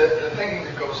 if the thinking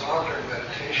that goes on during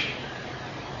meditation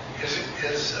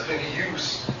is of any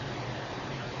use,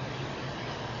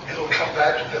 it'll come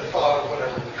back to the thought of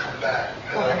whatever will come back,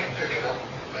 and I can pick it up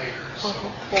later. So.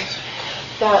 Yes.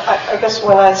 Yeah, I guess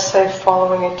when I say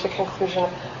following it to conclusion,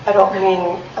 I don't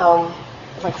mean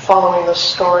like following the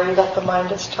story that the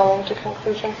mind is telling to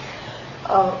conclusion.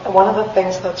 And one of the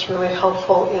things that's really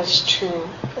helpful is to,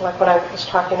 like when I was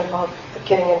talking about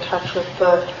getting in touch with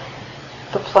the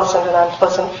pleasant and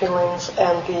unpleasant feelings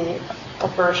and the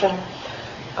aversion,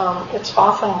 it's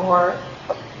often more,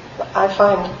 I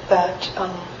find that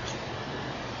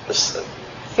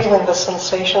feeling the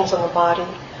sensations in the body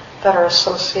that are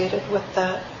associated with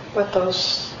that, with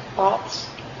those thoughts,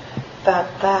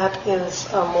 that is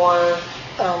a more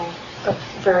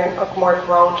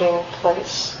grounding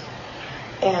place.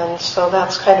 And so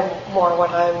that's kind of more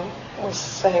what I was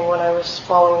saying when I was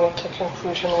following it to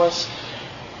conclusion, was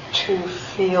to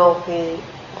feel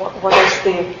what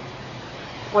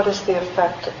is the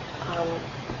effect.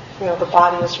 The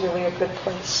body is really a good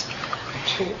place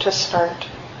to start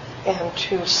and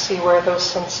to see where those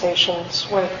sensations,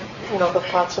 where the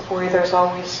thoughts of worry, there's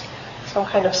always some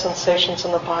kind of sensations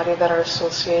in the body that are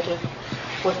associated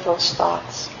with those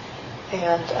thoughts,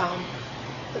 and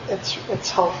it's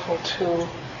helpful to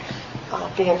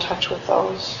be in touch with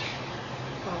those.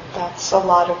 That's a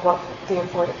lot of what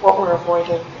we're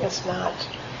avoiding, is not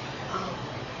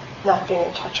being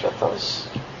in touch with those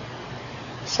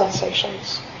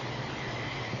sensations.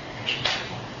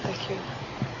 Thank you.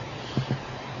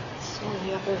 So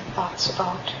any other thoughts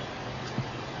about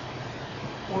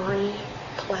worry,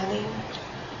 planning?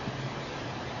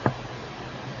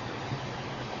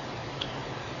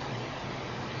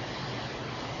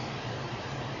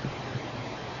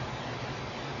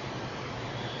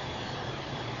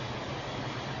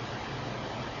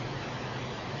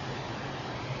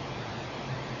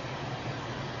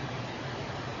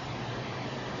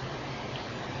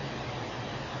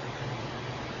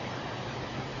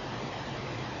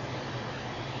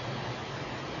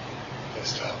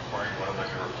 stop worrying, what am I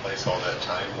going to replace all that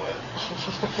time with?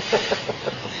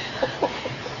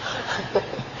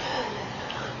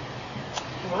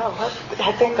 Well,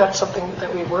 I think that's something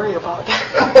that we worry about.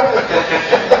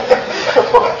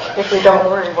 If we don't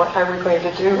worry, what are we going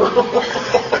to do?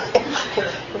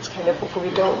 It's kind of,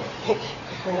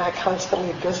 if we're not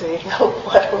constantly busy,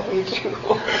 what will we do?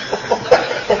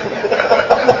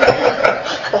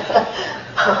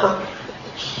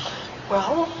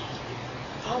 Well,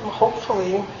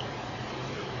 hopefully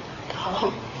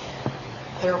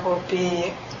there will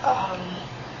be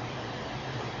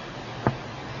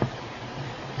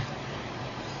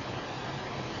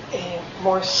a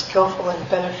more skillful and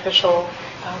beneficial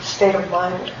state of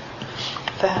mind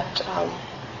that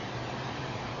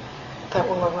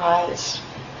will arise.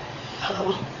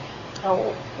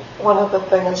 One of the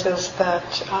things is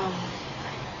that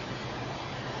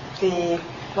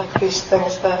these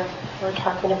things that we're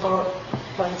talking about,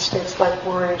 mind states like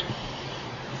worried,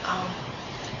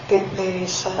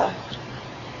 these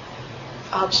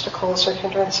obstacles or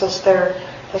hindrances,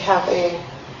 they have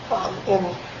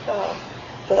in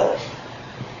the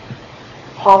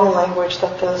Pali language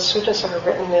that the suttas are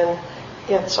written in,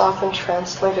 it's often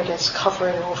translated as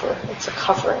covering over. It's a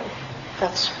covering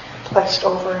that's placed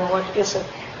over. And what is it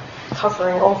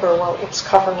covering over? Well, it's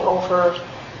covering over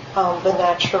the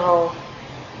natural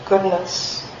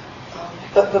goodness.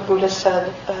 The Buddha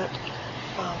said that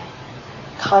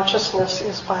consciousness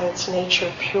is by its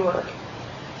nature pure.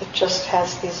 It just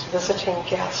has these visiting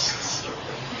guests.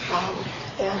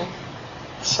 And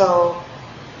so,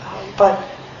 but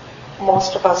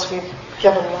most of us, we've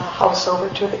given the house over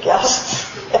to the guests.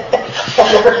 And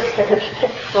they're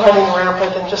running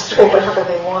rampant and just doing whatever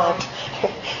they want.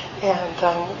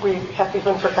 And we have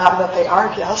even forgotten that they are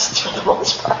guests for the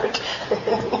most part.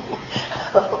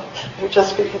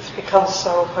 It's become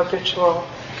so habitual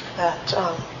that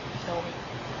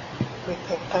we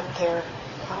think that they're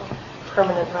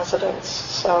permanent residents.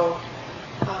 So,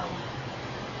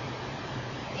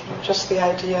 just the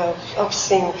idea of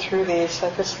seeing through these, I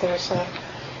guess there's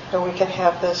we can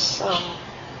have this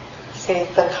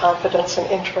faith and confidence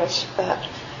and interest that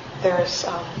there's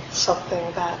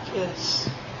something that is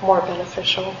more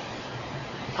beneficial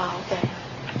than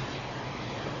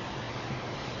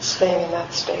staying in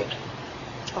that state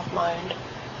of mind.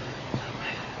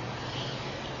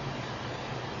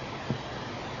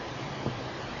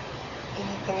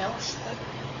 Anything else?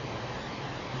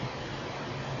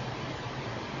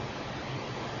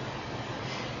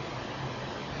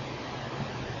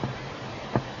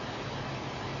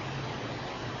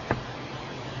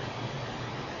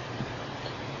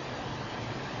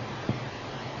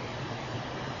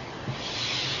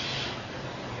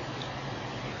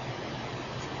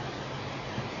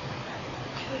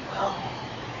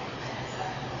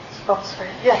 Oh, sorry.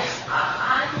 Yes.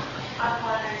 I'm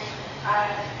wondering, I've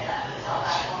been at this all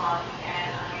that long,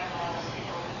 and I am one of those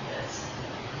people that's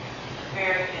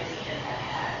very busy in the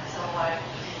head. So what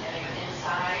getting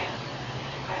inside,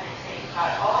 I can think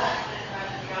about, I'm going to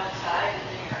try to be outside, and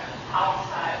then you're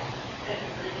outside, and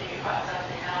you're really thinking about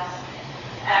something else.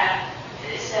 And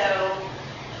so,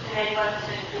 if anyone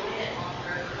who's been doing it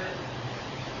longer could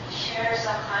share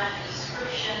some kind of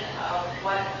description of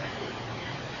what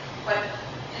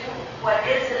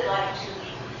is it like to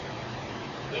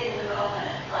be in the moment,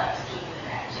 like doing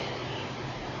an activity?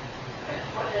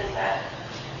 What is that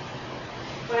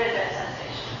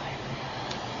sensation like?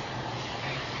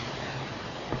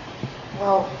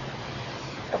 Well,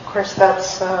 of course,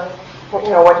 that's what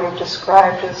you've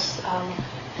described is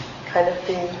kind of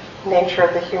the nature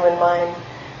of the human mind.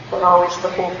 We're always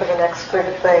looking for the next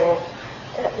good thing,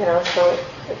 so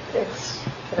it's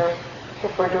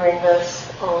if we're doing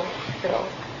this,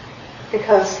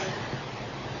 because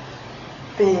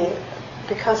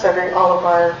all of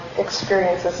our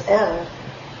experiences end,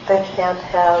 they can't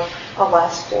have a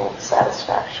lasting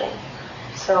satisfaction.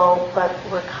 So, but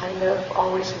we're kind of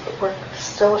we're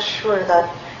still sure that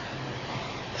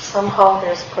somehow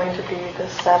there's going to be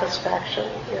this satisfaction,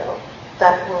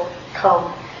 that will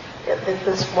come.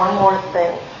 This one more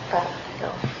thing that,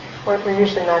 we're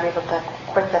usually not even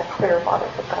quite that clear about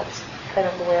it, but that's kind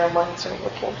of the way our minds are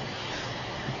looking.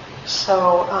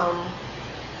 So,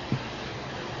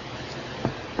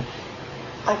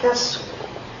 I guess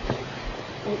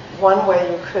one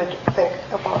way you could think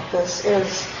about this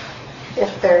is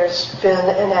if there's been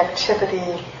an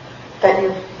activity that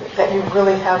you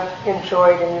really have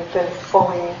enjoyed and you've been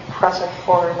fully present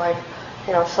for, like,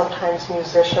 sometimes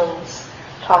musicians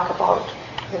talk about,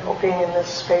 being in this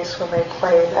space when they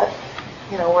play that,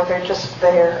 where they're just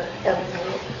there and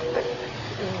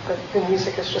the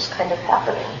music is just kind of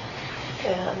happening.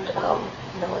 And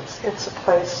it's a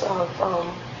place of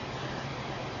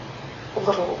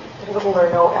little or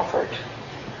no effort.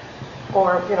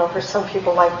 Or for some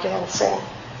people, like dancing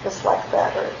is like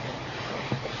that, or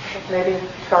maybe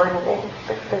gardening.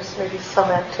 There's maybe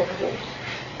some activity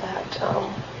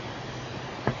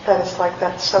that is like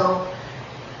that. So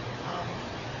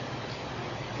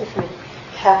if you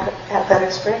have had that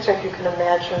experience, or if you can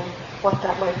imagine what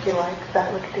that might be like,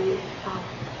 that would be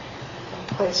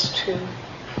a place to,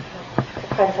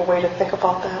 kind of a way to think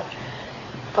about that.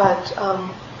 But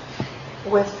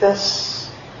with this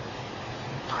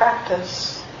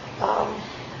practice,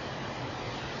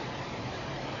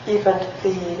 even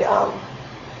the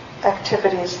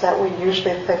activities that we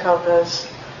usually think of as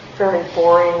very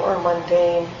boring or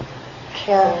mundane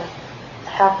can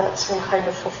have that same kind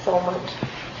of fulfillment,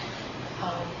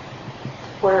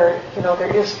 where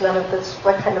there is none of this,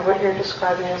 like kind of what you're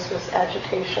describing as this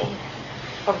agitation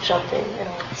of jumping.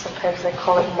 Sometimes they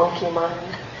call it monkey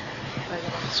mind.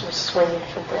 Sort of swinging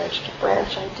from branch to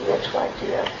branch, idea to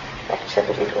idea,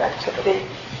 activity to activity.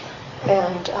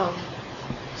 And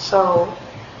so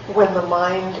when the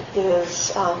mind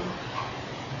is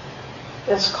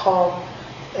calm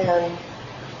and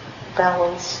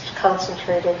balanced,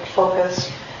 concentrated,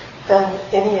 focused, then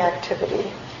any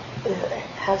activity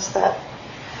has that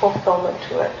fulfillment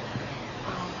to it.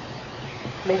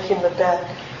 Making the bed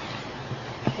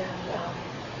can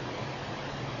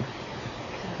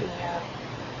be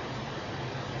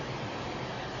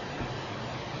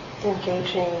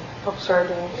engaging,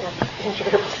 observing, and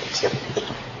enjoyable activity.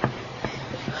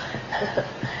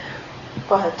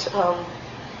 But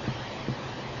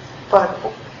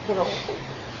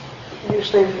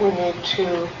usually we need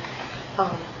to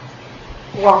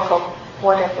welcome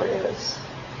whatever is,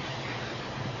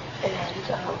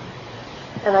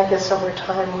 and I guess over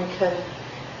time we can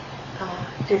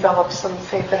develop some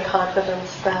faith and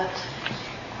confidence that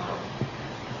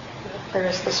there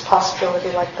is this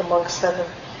possibility, like the monk said, of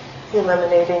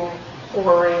eliminating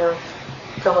worry or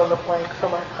fill in the blank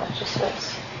from our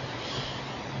consciousness.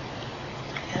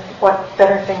 And what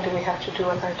better thing do we have to do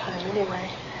with our time anyway?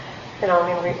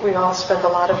 We all spend a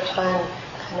lot of time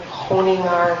kind of honing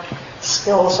our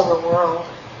skills in the world,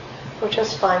 which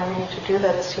is fine. We need to do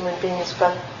that as human beings,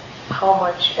 but how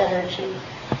much energy?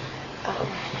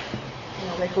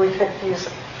 Maybe we could use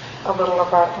a little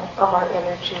of our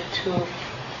energy to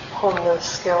hone the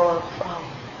skill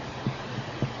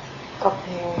of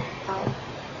being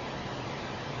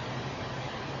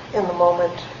in the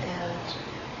moment and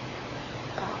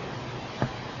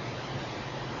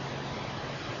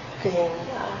being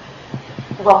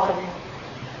welcoming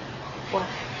what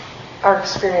our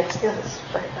experience is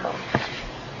right now.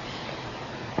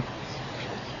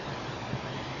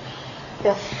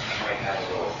 Yes? I might have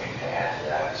a little thing to add to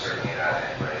that. Certainly not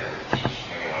anybody that would teach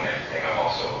anyone anything. I'm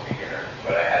also a beginner.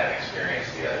 But I had an experience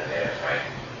the other day that might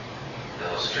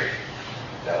illustrate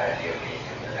that idea of being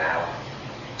in the now.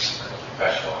 I'm a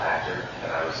professional actor,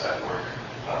 and I was at work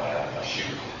on a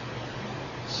shoot.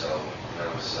 So there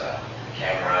was a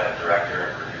camera, and director,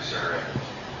 and producer, and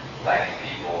lighting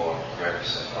people, and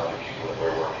grips, and other people that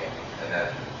were working. And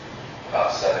then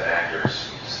about 7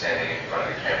 actors standing in front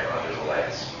of the camera under the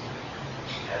lights.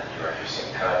 And the director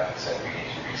said, cut, and said, we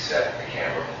need to reset the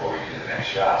camera before we do the next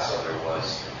shot. So there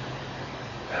was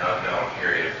an unknown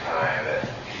period of time that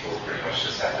people pretty much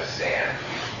just have to stand.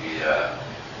 We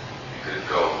could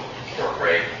go for a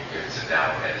break, we could sit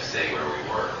down, and had to stay where we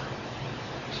were.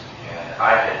 And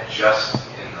I had just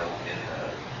in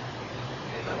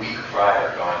the week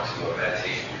prior gone to a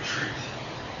meditation retreat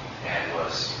and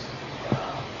was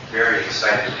very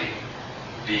excitedly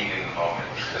being in the moment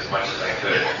as much as I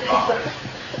could often.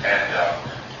 And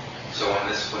so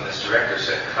when this director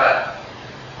said cut,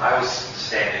 I was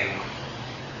standing,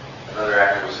 another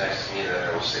actor was next to me, then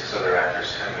there were 6 other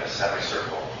actors kind of in a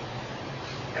semicircle.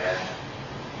 And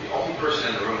the only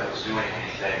person in the room that was doing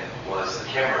anything was the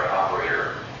camera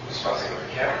operator who was fussing with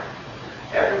the camera.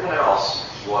 Everyone else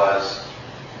was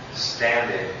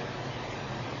standing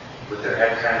with their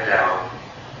head kind of down,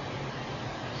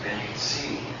 and you could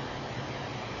see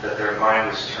that their mind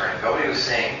was turning. Nobody was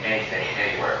saying anything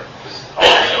anywhere. It was all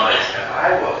their minds. And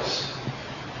I was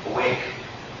awake,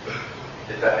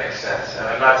 if that makes sense. And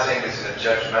I'm not saying this in a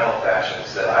judgmental fashion.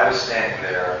 It's that I was standing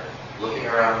there, looking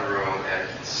around the room and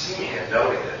seeing and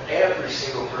noting that every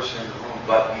single person in the room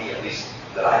but me, at least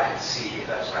that I could see,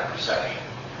 that's my perception,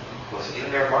 was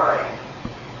in their mind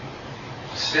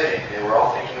spinning. They were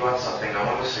all thinking about something. No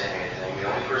one was saying anything.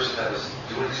 The only person that was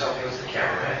doing something was the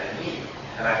cameraman and me.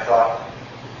 And I thought,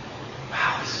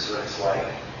 wow, this is what it's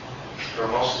like for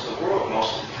most of the world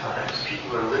most of the times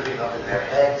people are living up in their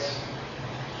heads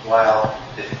while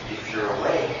if you're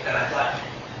awake, and I thought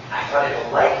if a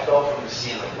light fell from the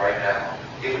ceiling right now,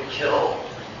 it would kill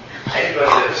anybody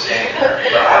that was standing there.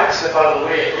 But I would step out of the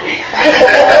way and leave.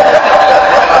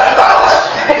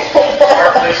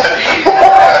 Smart place to be.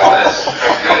 That's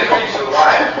good. It keeps you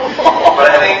alive. But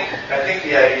I think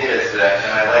the idea is that,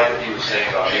 and I like what he was saying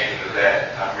about making the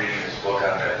bed. I'm reading this book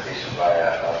on meditation by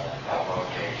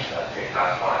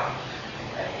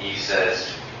and he says,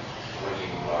 when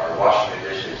you are washing the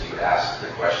dishes, you ask the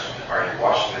question, are you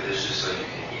washing the dishes so you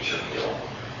can eat your meal?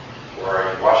 Or are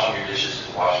you washing your dishes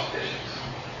to wash the dishes?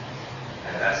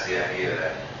 And that's the idea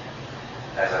that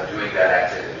as I'm doing that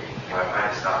activity, my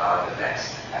mind is not on the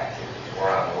next activity or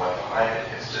on the one behind it,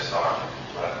 it's just on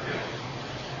what I'm doing.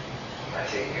 Am I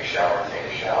taking a shower to take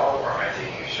a shower, or am I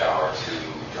taking a shower to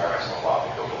dry myself off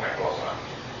and go put my clothes on?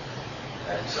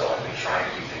 And so I've been trying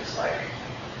to do things like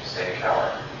just take a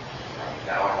shower.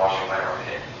 Now I'm washing my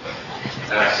armpit.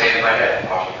 Then I say in my head,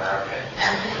 I'm washing my armpit.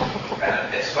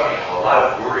 And it's funny how a lot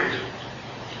of worry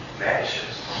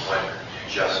vanishes when you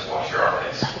just wash your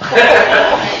armpits.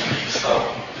 So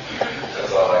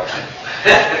that's all I can.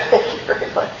 Thank you very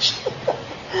much.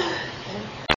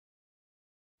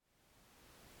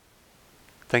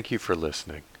 Thank you for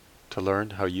listening. To learn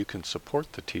how you can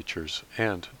support the teachers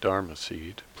and Dharma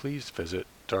Seed, please visit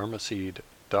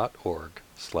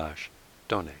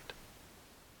dharmaseed.org/donate.